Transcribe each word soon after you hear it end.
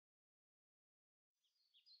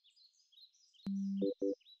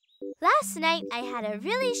Last night, I had a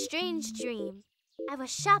really strange dream. I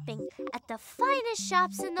was shopping at the finest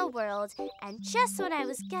shops in the world, and just when I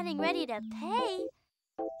was getting ready to pay,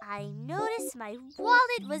 I noticed my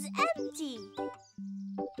wallet was empty.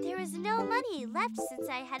 There was no money left since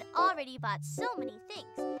I had already bought so many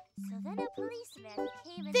things. So then a policeman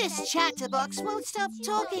came and This said, chatterbox won't stop "You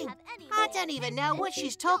don't talking. have any I way. don't even know what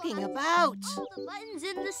she's You don't talking have about. all the buttons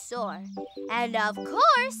in the store. And of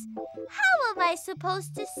course, how am I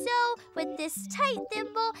supposed to sew with this tight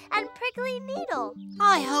thimble and prickly needle?"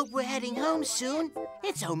 I hope we're heading home soon.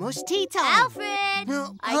 It's almost tea time. Alfred,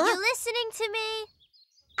 are you listening to me?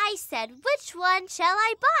 I said, which one shall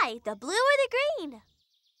I buy, the blue or the green?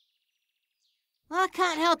 I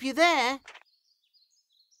can't help you there.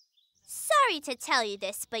 Sorry to tell you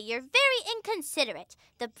this, but you're very inconsiderate.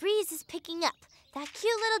 The breeze is picking up. That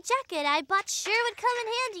cute little jacket I bought sure would come in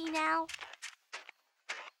handy now.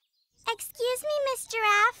 Excuse me, Miss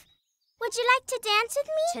Giraffe. Would you like to dance with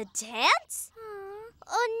me? To dance?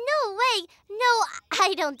 Oh, no way. No,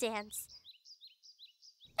 I don't dance.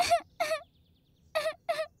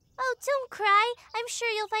 Oh, don't cry. I'm sure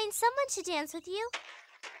you'll find someone to dance with you.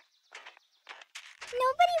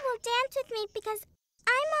 Nobody will dance with me because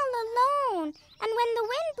I'm all alone. And when the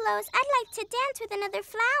wind blows, I'd like to dance with another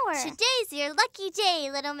flower. Today's your lucky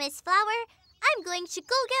day, little Miss Flower. I'm going to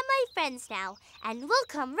go get my friends now, and we'll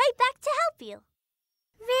come right back to help you.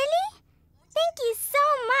 Really? Thank you so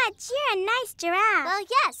much. You're a nice giraffe. Well,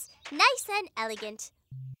 yes, nice and elegant.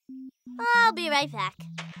 I'll be right back.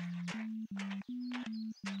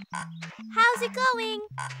 How's it going?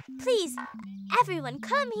 Please, everyone,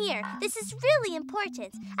 come here. This is really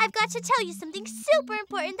important. I've got to tell you something super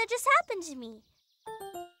important that just happened to me.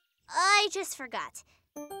 I just forgot.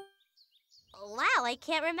 Wow, I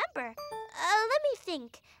can't remember. Let me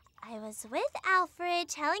think. I was with Alfred,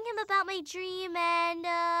 telling him about my dream, and,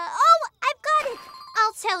 oh, I've got it!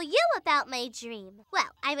 I'll tell you about my dream.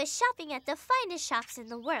 Well, I was shopping at the finest shops in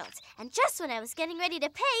the world, and just when I was getting ready to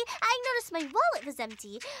pay, I noticed my wallet was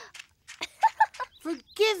empty.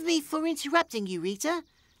 Forgive me for interrupting you, Rita,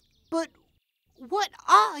 but what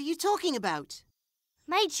are you talking about?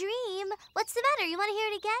 My dream? What's the matter? You want to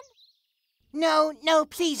hear it again? No,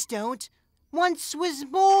 please don't. Once was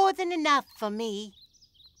more than enough for me.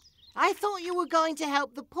 I thought you were going to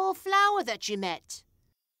help the poor flower that you met.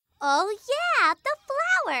 Oh, yeah, the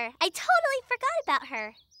flower. I totally forgot about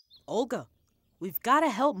her. Olga, we've got to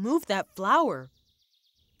help move that flower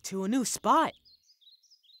to a new spot.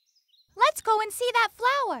 Let's go and see that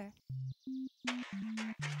flower.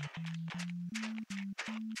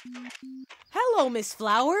 Hello, Miss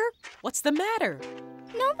Flower. What's the matter?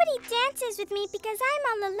 Nobody dances with me because I'm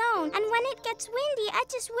all alone. And when it gets windy, I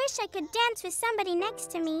just wish I could dance with somebody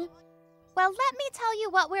next to me. Well, let me tell you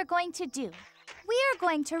what we're going to do. We are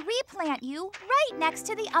going to replant you right next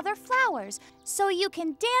to the other flowers so you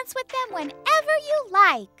can dance with them whenever you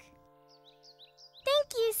like.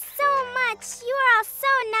 Thank you so much. You are all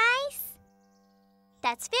so nice.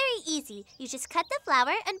 That's very easy. You just cut the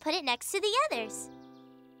flower and put it next to the others.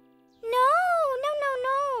 No.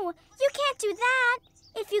 You can't do that.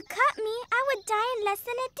 If you cut me, I would die in less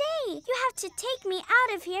than a day. You have to take me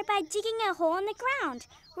out of here by digging a hole in the ground,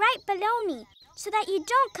 right below me, so that you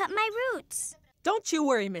don't cut my roots. Don't you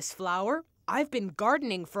worry, Miss Flower. I've been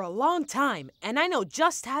gardening for a long time, and I know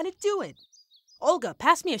just how to do it. Olga,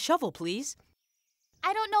 pass me a shovel, please.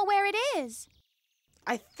 I don't know where it is.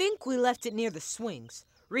 I think we left it near the swings.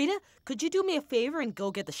 Rita, could you do me a favor and go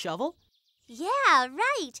get the shovel? Yeah,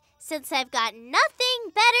 right, since I've got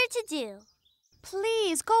nothing better to do.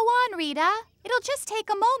 Please, go on, Rita. It'll just take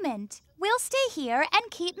a moment. We'll stay here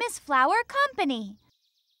and keep Miss Flower company.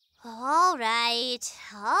 All right,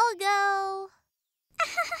 I'll go.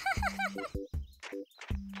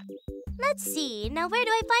 Let's see, now where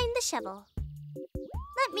do I find the shovel?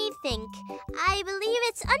 Let me think. I believe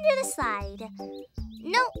it's under the slide.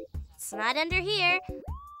 No, it's not under here.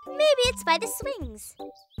 Maybe it's by the swings.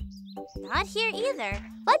 Not here either.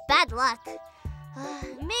 What bad luck.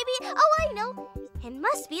 Maybe, oh, I know. It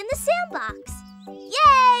must be in the sandbox. Yay,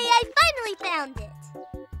 I finally found it.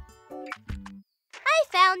 I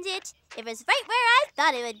found it. It was right where I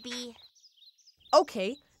thought it would be.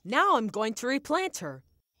 Okay, now I'm going to replant her.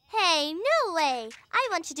 Hey, no way. I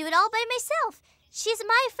want to do it all by myself. She's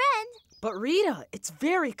my friend. But Rita, it's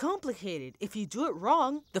very complicated. If you do it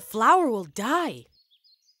wrong, the flower will die.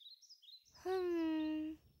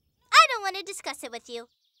 I don't want to discuss it with you.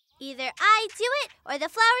 Either I do it or the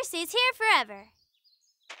flower stays here forever.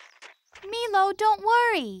 Milo, don't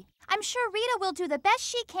worry. I'm sure Rita will do the best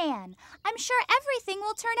she can. I'm sure everything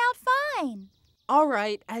will turn out fine. All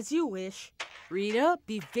right, as you wish. Rita,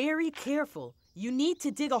 be very careful. You need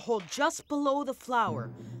to dig a hole just below the flower,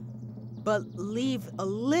 but leave a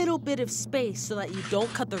little bit of space so that you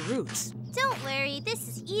don't cut the roots. Don't worry, this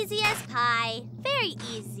is easy as pie. Very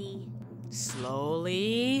easy.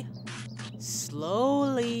 Slowly.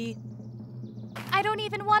 Slowly. I don't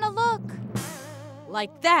even want to look.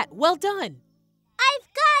 Like that. Well done. I've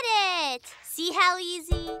got it! See how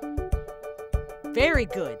easy? Very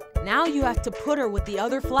good. Now you have to put her with the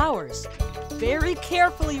other flowers. Very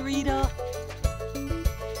carefully, Rita.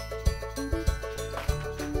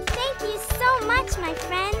 Thank you so much, my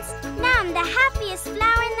friends. Now I'm the happiest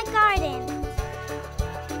flower in the garden.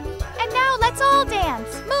 And now let's all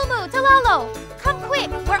dance. Moo, Talalo, come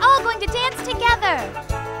quick. We're all going to dance together.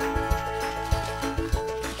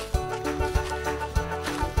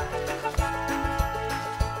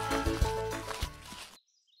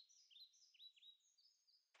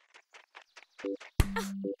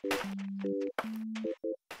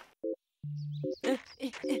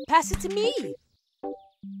 Pass it to me.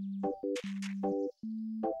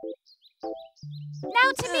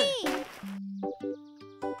 Now to me.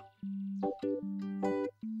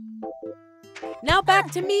 Now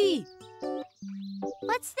back to me.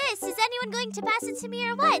 What's this? Is anyone going to pass it to me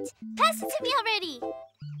or what? Pass it to me already.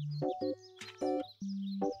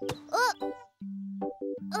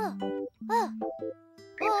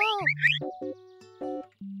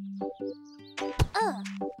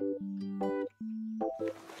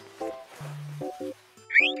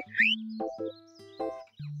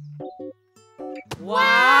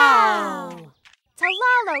 Wow!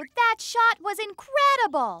 Talalo, that shot was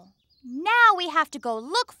incredible. Now we have to go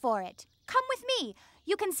look for it. Come with me.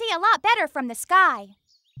 You can see a lot better from the sky.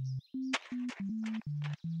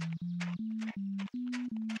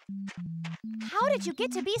 How did you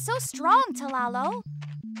get to be so strong, Talalo?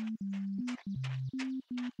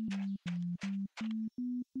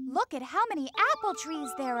 Look at how many apple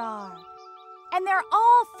trees there are. And they're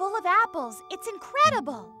all full of apples. It's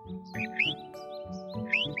incredible.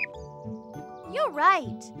 You're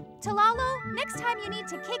right. Talalo, next time you need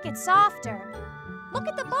to kick it softer. Look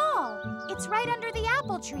at the ball. It's right under the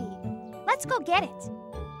apple tree. Let's go get it.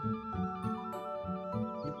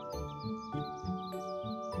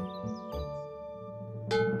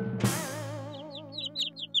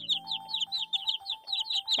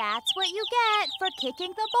 That's what you get for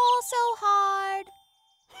kicking the ball so hard.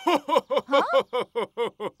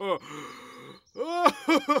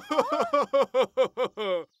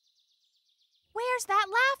 Where's that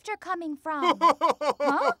laughter coming from?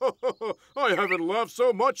 Huh? I haven't laughed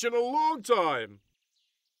so much in a long time.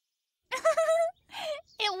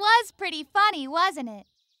 It was pretty funny, wasn't it?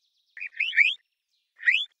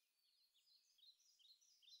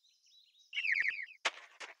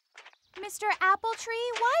 Mr. Apple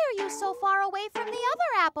Tree, why are you so far away from the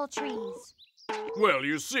other apple trees? Well,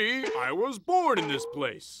 you see, I was born in this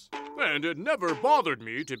place. And it never bothered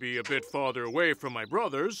me to be a bit farther away from my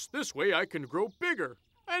brothers. This way I can grow bigger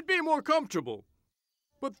and be more comfortable.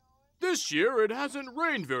 But this year it hasn't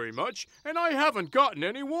rained very much, and I haven't gotten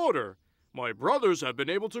any water. My brothers have been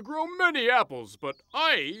able to grow many apples, but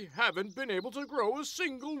I haven't been able to grow a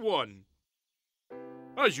single one.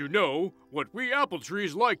 As you know, what we apple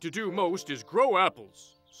trees like to do most is grow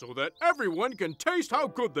apples, so that everyone can taste how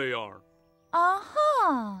good they are.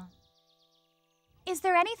 Uh-huh. Is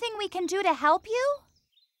there anything we can do to help you?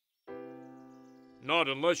 Not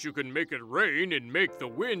unless you can make it rain and make the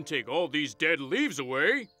wind take all these dead leaves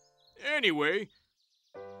away. Anyway,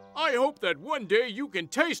 I hope that one day you can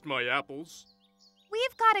taste my apples.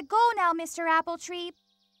 We've got to go now, Mr. Apple Tree.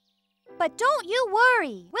 But don't you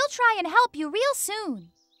worry. We'll try and help you real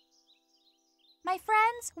soon. My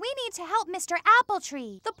friends, we need to help Mr. Apple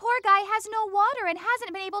Tree. The poor guy has no water and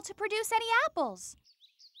hasn't been able to produce any apples.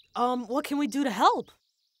 What can we do to help?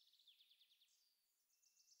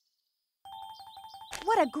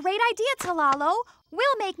 What a great idea, Talalo.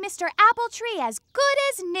 We'll make Mr. Apple Tree as good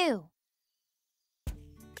as new.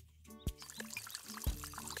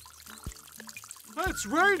 It's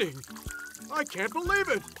raining. I can't believe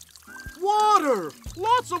it. Water!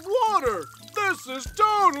 Lots of water! This is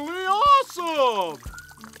totally awesome!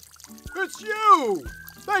 It's you!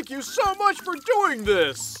 Thank you so much for doing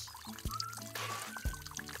this!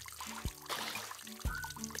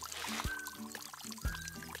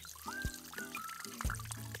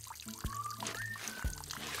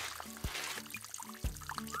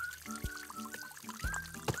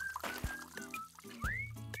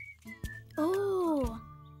 Oh.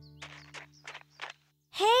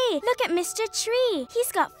 Hey, look at Mr. Tree.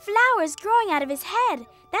 He's got flowers growing out of his head.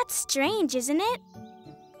 That's strange, isn't it?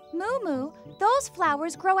 Moo, those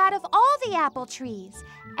flowers grow out of all the apple trees,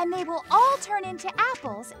 and they will all turn into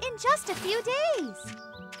apples in just a few days.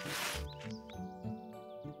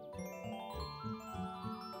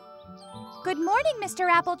 Good morning, Mr.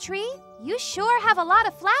 Apple Tree. You sure have a lot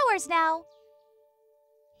of flowers now.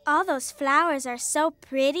 All those flowers are so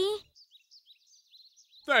pretty.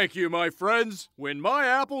 Thank you, my friends. When my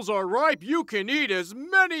apples are ripe, you can eat as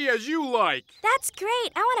many as you like. That's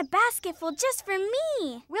great. I want a basket full just for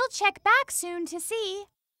me. We'll check back soon to see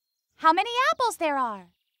how many apples there are.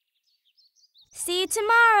 See you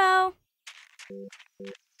tomorrow.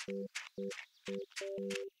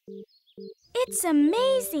 It's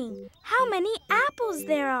amazing how many apples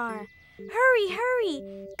there are. Hurry,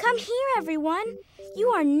 hurry. Come here, everyone. You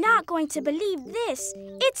are not going to believe this.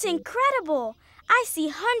 It's incredible. I see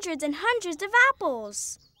hundreds and hundreds of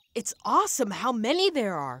apples. It's awesome how many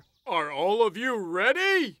there are. Are all of you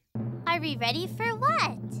ready? Are we ready for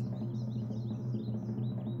what?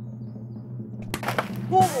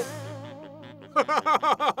 Whoa.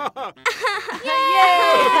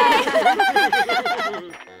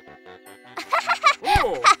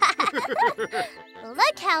 Whoa.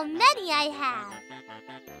 Look how many I have.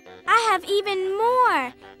 I have even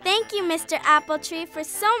more. Thank you, Mr. Apple Tree, for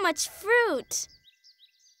so much fruit.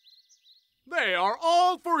 They are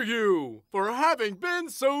all for you, for having been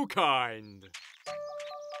so kind.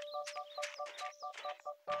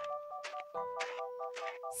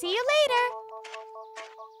 See you later.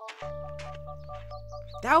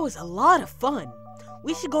 That was a lot of fun.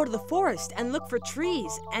 We should go to the forest and look for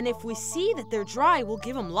trees, and if we see that they're dry, we'll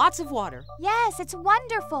give them lots of water. Yes, it's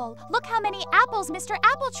wonderful. Look how many apples Mr.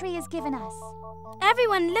 Apple Tree has given us.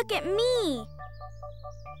 Everyone, look at me.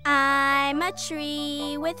 I'm a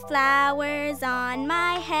tree with flowers on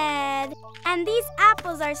my head, and these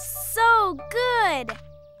apples are so good.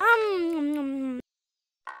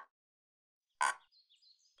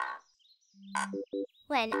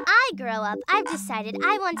 When I grow up, I've decided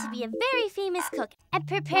I want to be a very famous cook and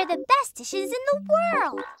prepare the best dishes in the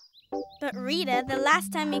world. But Rita, the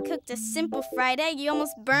last time you cooked a simple fried egg, you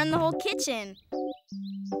almost burned the whole kitchen.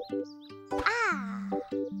 Ah.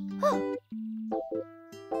 Whew.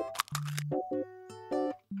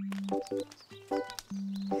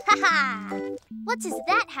 Ha-ha! What does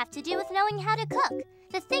that have to do with knowing how to cook?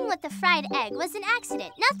 The thing with the fried egg was an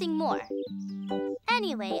accident, nothing more.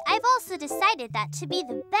 Anyway, I've also decided that to be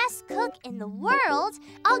the best cook in the world,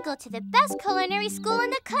 I'll go to the best culinary school in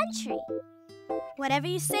the country. Whatever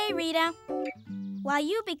you say, Rita. While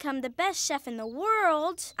you become the best chef in the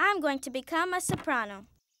world, I'm going to become a soprano.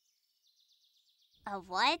 A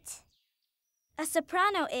what? A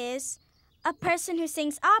soprano is a person who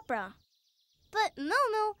sings opera. But,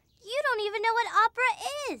 Moo, you don't even know what opera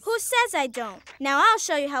is. Who says I don't? Now I'll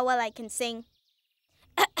show you how well I can sing.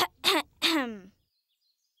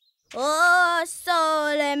 Oh,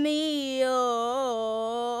 sole mio,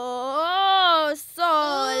 oh,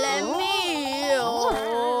 sole mio.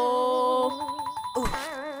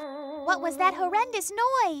 What was that horrendous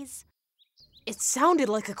noise? It sounded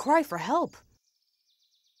like a cry for help.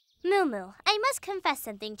 Moo, I must confess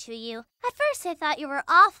something to you. At first I thought you were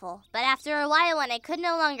awful, but after a while when I could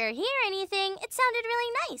no longer hear anything, it sounded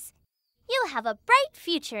really nice. You'll have a bright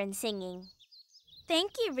future in singing.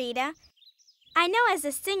 Thank you, Rita. I know as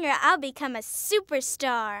a singer I'll become a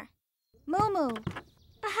superstar. Moo.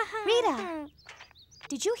 Rita,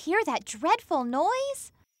 did you hear that dreadful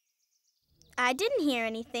noise? I didn't hear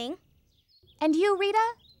anything. And you,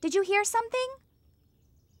 Rita, did you hear something?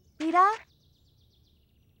 Rita?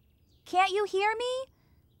 Can't you hear me?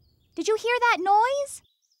 Did you hear that noise?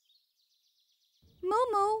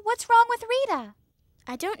 Moo, what's wrong with Rita?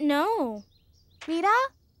 I don't know. Rita?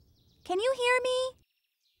 Can you hear me?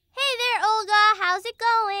 Hey there, Olga. How's it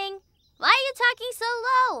going? Why are you talking so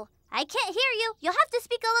low? I can't hear you. You'll have to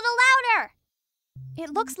speak a little louder.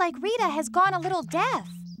 It looks like Rita has gone a little deaf.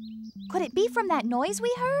 Could it be from that noise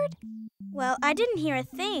we heard? Well, I didn't hear a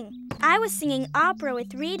thing. I was singing opera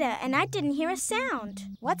with Rita, and I didn't hear a sound.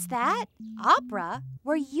 What's that? Opera?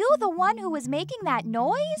 Were you the one who was making that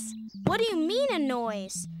noise? What do you mean a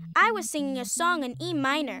noise? I was singing a song in E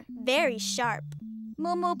minor, very sharp.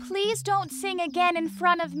 Moo, please don't sing again in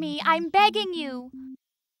front of me. I'm begging you.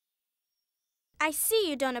 I see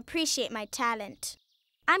you don't appreciate my talent.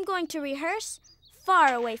 I'm going to rehearse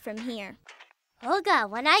far away from here. Olga,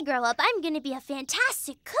 when I grow up, I'm going to be a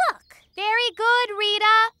fantastic cook. Very good,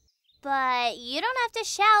 Rita. But you don't have to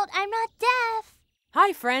shout. I'm not deaf.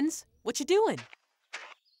 Hi, friends. What you doing?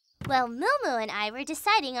 Well, Moo and I were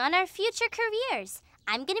deciding on our future careers.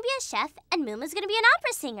 I'm going to be a chef, and Moo's going to be an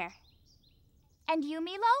opera singer. And you,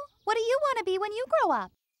 Milo? What do you want to be when you grow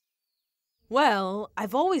up? Well,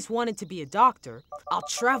 I've always wanted to be a doctor. I'll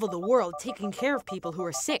travel the world taking care of people who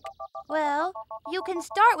are sick. Well, you can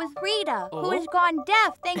start with Rita, who has gone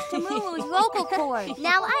deaf thanks to Moo-Moo's vocal cords.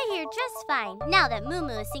 Now I hear just fine, now that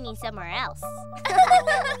Moo-Moo is singing somewhere else.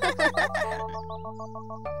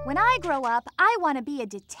 When I grow up, I want to be a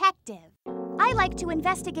detective. I like to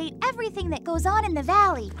investigate everything that goes on in the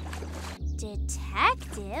valley.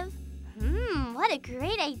 Detective? What a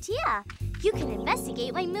great idea. You can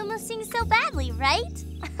investigate why Moo-Moo sings so badly, right?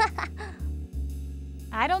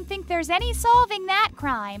 I don't think there's any solving that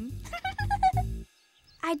crime.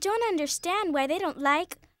 I don't understand why they don't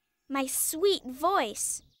like my sweet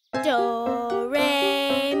voice. Do,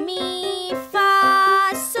 re, mi,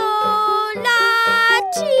 fa, sol, la,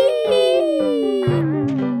 ti.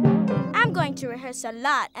 I'm going to rehearse a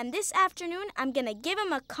lot, and this afternoon I'm going to give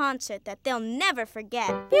them a concert that they'll never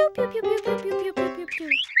forget. Pew, pew, pew, pew, pew, pew, pew, pew, pew, pew.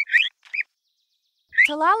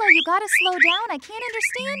 Talala, you gotta slow down. I can't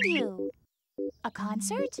understand you. A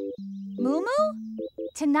concert? Moo-Moo?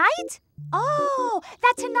 Tonight? Oh,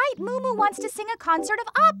 that tonight Moo-Moo wants to sing a concert of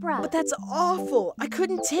opera. But that's awful. I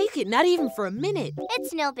couldn't take it, not even for a minute.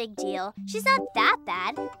 It's no big deal. She's not that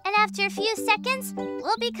bad. And after a few seconds,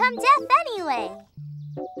 we'll become deaf anyway.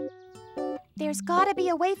 There's gotta be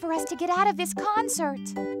a way for us to get out of this concert.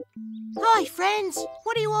 Hi, friends.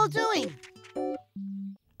 What are you all doing?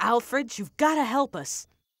 Alfred, you've got to help us.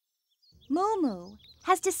 Moo-Moo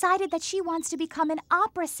has decided that she wants to become an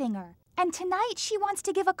opera singer. And tonight she wants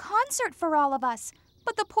to give a concert for all of us.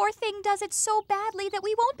 But the poor thing does it so badly that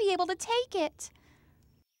we won't be able to take it.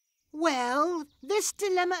 Well, this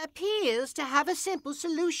dilemma appears to have a simple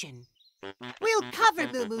solution. We'll cover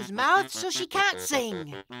Moo-Moo's mouth so she can't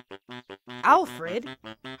sing. Alfred,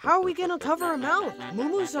 how are we going to cover her mouth?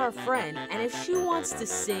 Moo-Moo's our friend, and if she wants to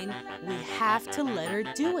sing, we have to let her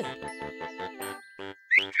do it.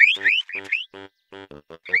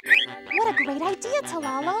 What a great idea,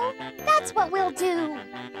 Talalo. That's what we'll do.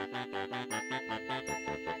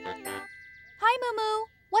 Hi, Moo-Moo.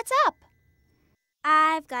 What's up?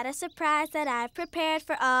 I've got a surprise that I've prepared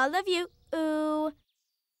for all of you. Ooh.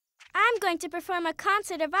 I'm going to perform a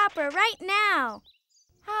concert of opera right now.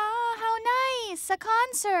 Ah, how nice. A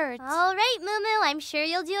concert. All right, Moo-Moo. I'm sure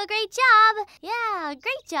you'll do a great job. Yeah,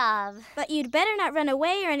 great job. But you'd better not run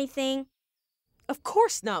away or anything. Of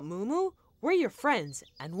course not, Moo-Moo. We're your friends,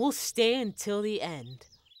 and we'll stay until the end.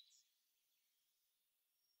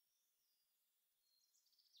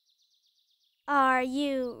 Are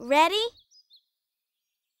you ready?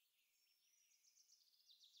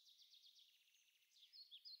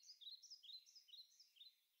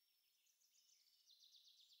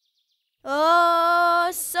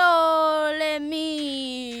 Oh, sole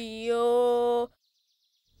mio.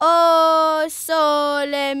 Oh,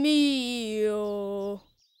 sole mio.